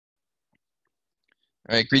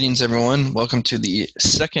All right, greetings everyone. Welcome to the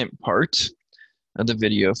second part of the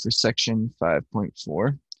video for section 5.4.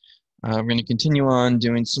 We're going to continue on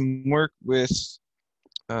doing some work with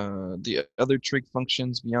the other trig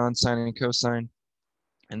functions beyond sine and cosine,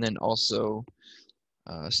 and then also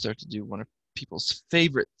start to do one of people's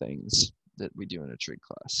favorite things that we do in a trig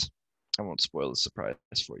class. I won't spoil the surprise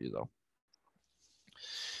for you though.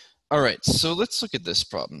 All right, so let's look at this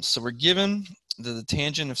problem. So we're given the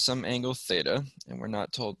tangent of some angle theta, and we're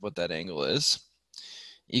not told what that angle is,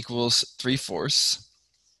 equals 3/4,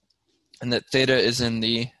 and that theta is in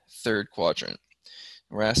the third quadrant.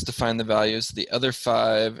 We're asked to find the values of the other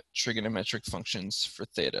 5 trigonometric functions for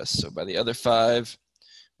theta. So by the other 5,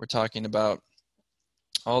 we're talking about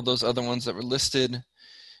all those other ones that were listed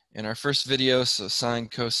in our first video, so sine,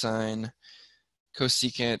 cosine,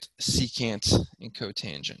 cosecant, secant, and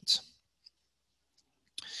cotangent.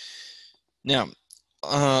 Now,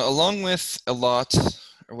 along with a lot,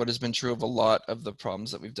 or what has been true of a lot of the problems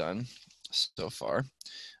that we've done so far,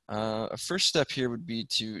 a first step here would be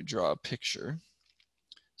to draw a picture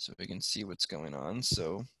so we can see what's going on.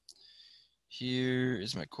 So here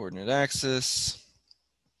is my coordinate axis.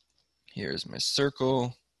 Here's my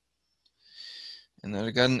circle. And then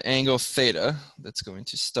I've got an angle theta that's going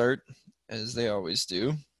to start, as they always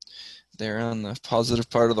do, there on the positive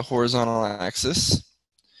part of the horizontal axis.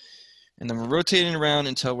 And then we're rotating around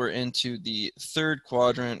until we're into the third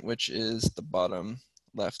quadrant, which is the bottom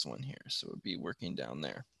left one here. So it would be working down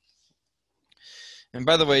there. And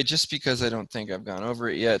by the way, just because I don't think I've gone over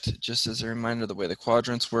it yet, just as a reminder of the way the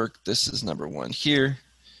quadrants work, this is number 1 here,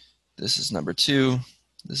 this is number 2,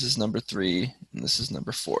 this is number 3, and this is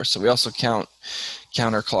number 4. So we also count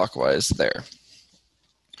counterclockwise there.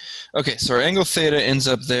 Okay, so our angle theta ends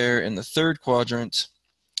up there in the third quadrant.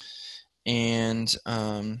 And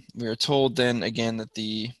we are told then again that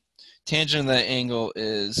the tangent of that angle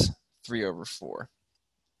is 3/4.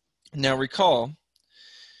 Now recall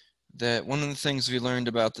that one of the things we learned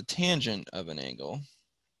about the tangent of an angle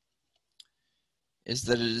is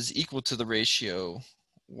that it is equal to the ratio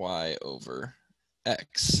y over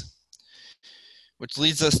x, which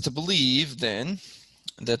leads us to believe then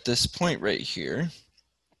that this point right here,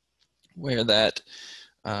 where that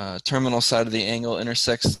terminal side of the angle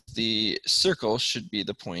intersects the circle, should be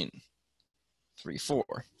the point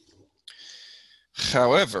 3/4.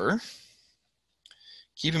 However,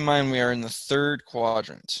 keep in mind we are in the third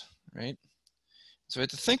quadrant, right? So we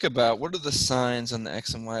have to think about what are the signs on the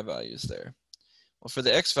x and y values there. Well, for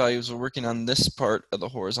the x values, we're working on this part of the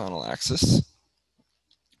horizontal axis,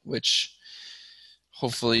 which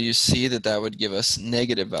hopefully you see that would give us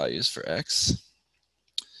negative values for x.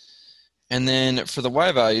 And then for the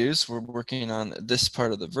y values, we're working on this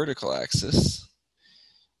part of the vertical axis,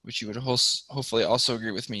 which you would hopefully also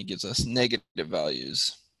agree with me gives us negative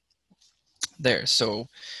values there. So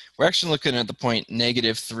we're actually looking at the point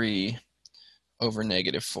 -3 over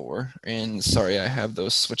 -4. And sorry, I have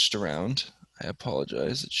those switched around. I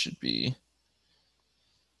apologize. It should be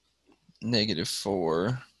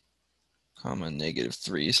 -4, comma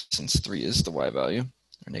 -3, since 3 is the y value,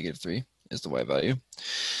 or -3 is the y value.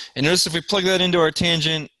 And notice if we plug that into our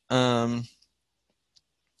tangent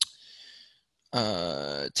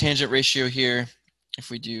tangent ratio here, if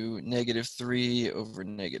we do -3 over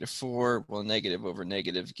 -4, well, negative over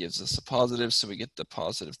negative gives us a positive, so we get the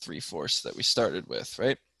positive 3/4 that we started with,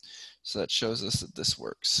 right? So that shows us that this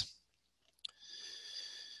works.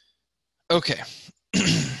 Okay.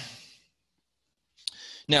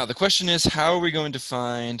 Now, the question is, how are we going to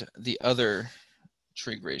find the other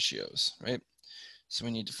trig ratios, right? So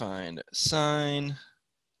we need to find sine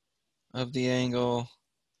of the angle,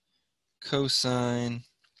 cosine.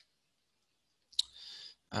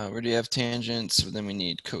 Where do you have tangents? So then we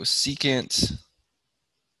need cosecant,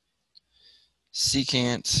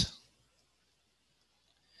 secant,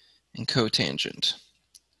 and cotangent.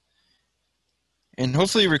 And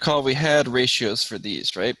hopefully you recall we had ratios for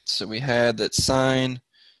these, right? So we had that sine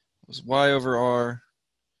was y over r,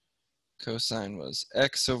 cosine was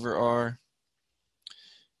x over r,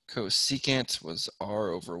 cosecant was r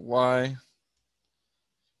over y,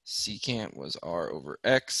 secant was r over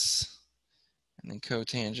x, and then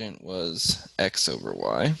cotangent was x over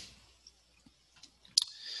y.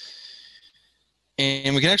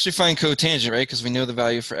 And we can actually find cotangent, right? Because we know the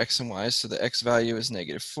value for x and y. So the x value is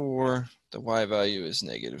 -4. The y value is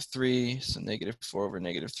 -3. So -4 over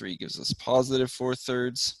 -3 gives us positive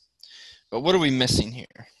 4/3. But what are we missing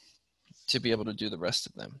here to be able to do the rest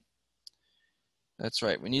of them? That's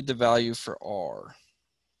right. We need the value for r.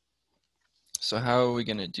 So how are we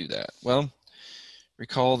going to do that? Well,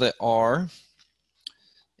 recall that r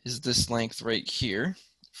is this length right here,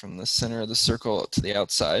 from the center of the circle to the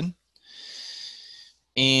outside.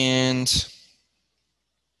 And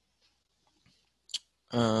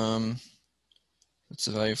what's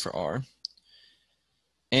the value for r?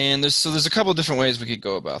 And there's a couple different ways we could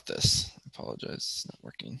go about this. I apologize, it's not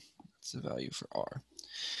working. It's the value for r.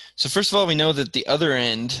 So first of all, we know that the other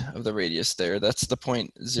end of the radius there, that's the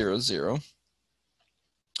point 0, 0.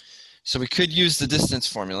 So we could use the distance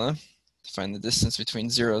formula to find the distance between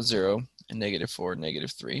 0, 0 and -4,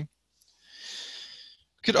 -3. We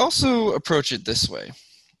could also approach it this way.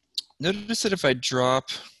 Notice that if I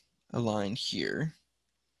drop a line here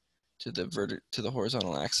to the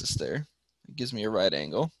horizontal axis there, it gives me a right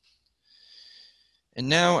angle. And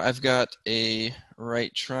now I've got a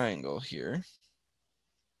right triangle here.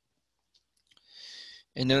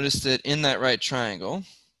 And notice that in that right triangle,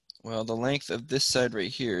 well, the length of this side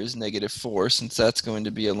right here is -4, since that's going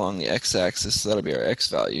to be along the x-axis, so that'll be our x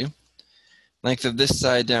value. Length of this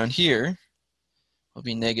side down here will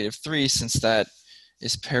be -3, since that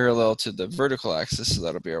is parallel to the vertical axis, so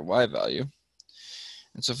that'll be our y value.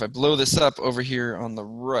 And so if I blow this up over here on the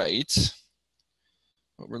right,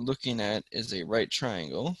 what we're looking at is a right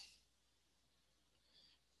triangle,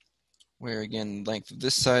 where again, the length of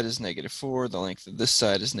this side is -4, the length of this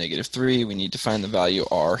side is -3. We need to find the value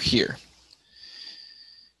r here.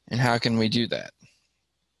 And how can we do that?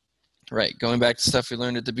 Right, going back to stuff we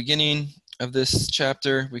learned at the beginning of this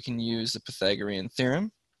chapter, we can use the Pythagorean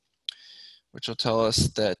theorem, which will tell us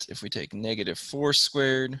that if we take -4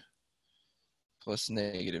 squared plus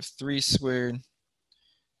 -3 squared,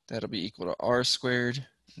 that'll be equal to r squared,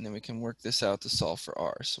 and then we can work this out to solve for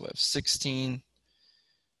r. So we have 16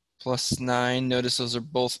 plus 9, notice those are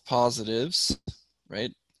both positives,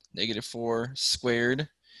 right? -4 squared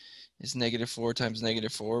is -4 times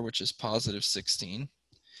 -4, which is positive 16.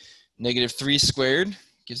 -3 squared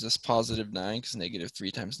gives us positive 9, because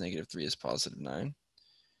 -3 times -3 is positive 9,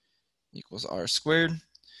 equals r squared.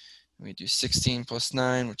 And we do 16 plus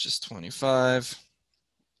 9, which is 25,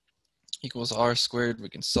 equals r squared. We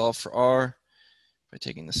can solve for r by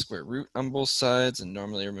taking the square root on both sides, and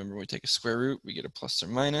normally, remember, when we take a square root, we get a plus or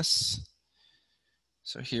minus.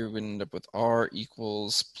 So here we end up with r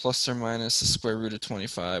equals plus or minus the square root of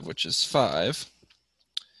 25, which is 5.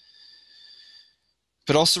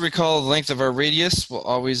 But also recall the length of our radius will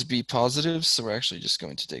always be positive, so we're actually just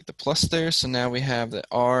going to take the plus there. So now we have that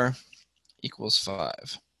r equals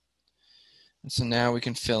 5. And so now we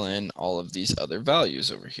can fill in all of these other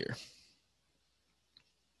values over here.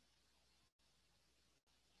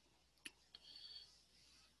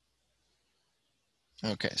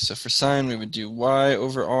 Okay, so for sine, we would do y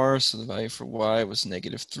over r, so the value for y was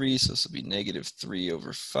 -3, so this will be -3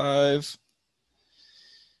 over 5.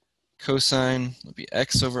 Cosine will be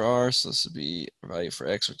x over r, so this will be a value for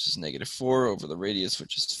x, which is -4 over the radius,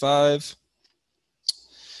 which is 5.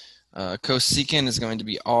 Cosecant is going to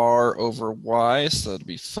be r over y, so that'll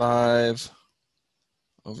be 5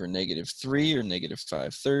 over -3, or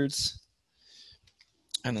 -5/3.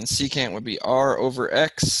 And then secant would be r over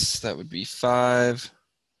x, that would be 5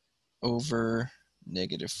 over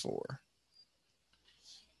 -4.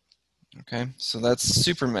 Okay, so that's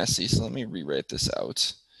super messy, so let me rewrite this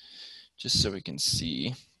out, just so we can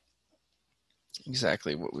see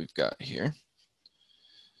exactly what we've got here.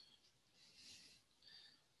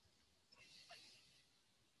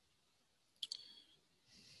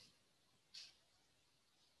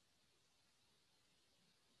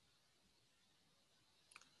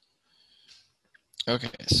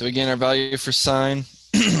 Okay, so again, our value for sine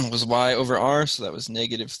was y over r, so that was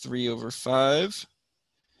 -3 over 5.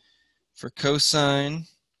 For cosine,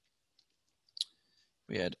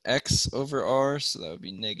 we had x over r, so that would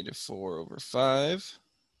be -4 over 5.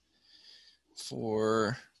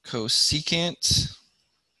 For cosecant,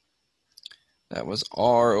 that was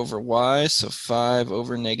r over y, so 5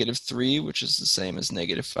 over -3, which is the same as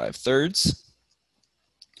 -5/3.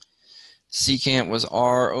 Secant was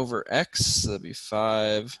r over x, so that'd be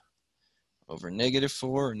 5 over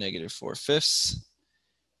 -4, or -4/5.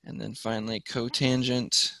 And then finally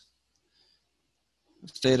cotangent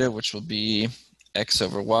of theta, which will be x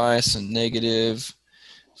over y, so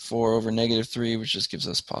 -4 over -3, which just gives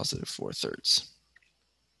us +4/3.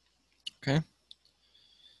 Okay,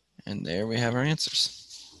 and there we have our answers.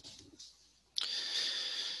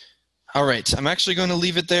 All right, I'm actually going to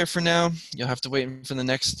leave it there for now. You'll have to wait for the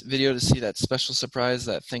next video to see that special surprise,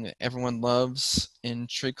 that thing that everyone loves in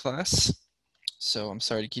trig class. So I'm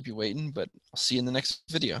sorry to keep you waiting, but I'll see you in the next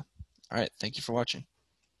video. All right, thank you for watching.